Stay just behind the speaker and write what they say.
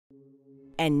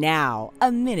And now,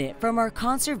 a minute from our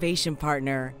conservation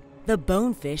partner, the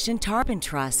Bonefish and Tarpon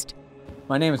Trust.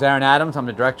 My name is Aaron Adams. I'm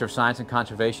the Director of Science and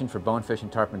Conservation for Bonefish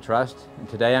and Tarpon Trust. And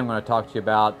today I'm going to talk to you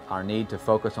about our need to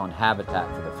focus on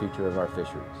habitat for the future of our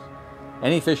fisheries.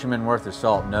 Any fisherman worth his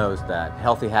salt knows that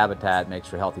healthy habitat makes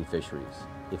for healthy fisheries.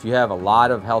 If you have a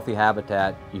lot of healthy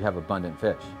habitat, you have abundant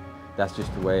fish. That's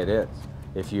just the way it is.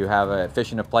 If you have a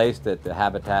fish in a place that the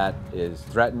habitat is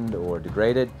threatened or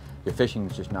degraded, your fishing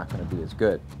is just not going to be as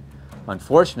good.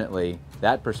 Unfortunately,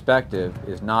 that perspective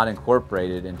is not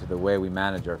incorporated into the way we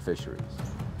manage our fisheries.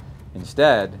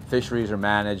 Instead, fisheries are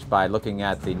managed by looking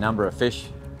at the number of fish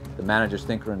the managers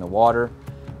think are in the water.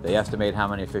 They estimate how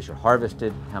many fish are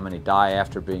harvested, how many die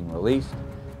after being released,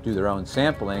 do their own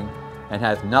sampling, and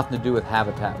has nothing to do with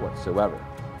habitat whatsoever.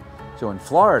 So in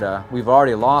Florida, we've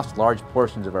already lost large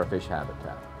portions of our fish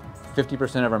habitat.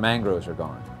 50% of our mangroves are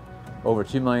gone. Over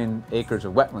 2 million acres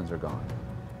of wetlands are gone.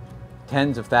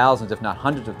 Tens of thousands, if not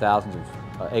hundreds of thousands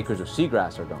of acres of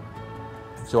seagrass are gone.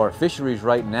 So our fisheries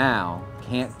right now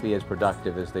can't be as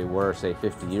productive as they were, say,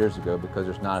 50 years ago because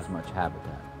there's not as much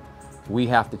habitat. We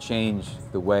have to change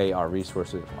the way our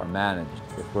resources are managed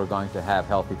if we're going to have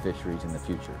healthy fisheries in the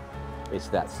future. It's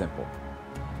that simple.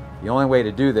 The only way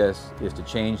to do this is to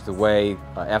change the way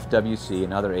FWC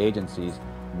and other agencies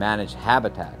manage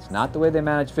habitats, not the way they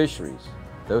manage fisheries.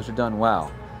 Those are done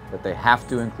well, but they have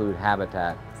to include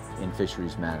habitat in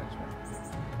fisheries management.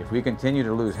 If we continue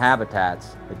to lose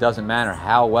habitats, it doesn't matter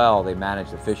how well they manage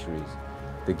the fisheries,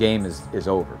 the game is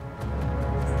over.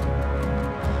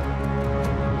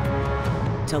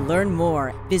 To learn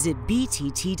more, visit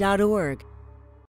btt.org.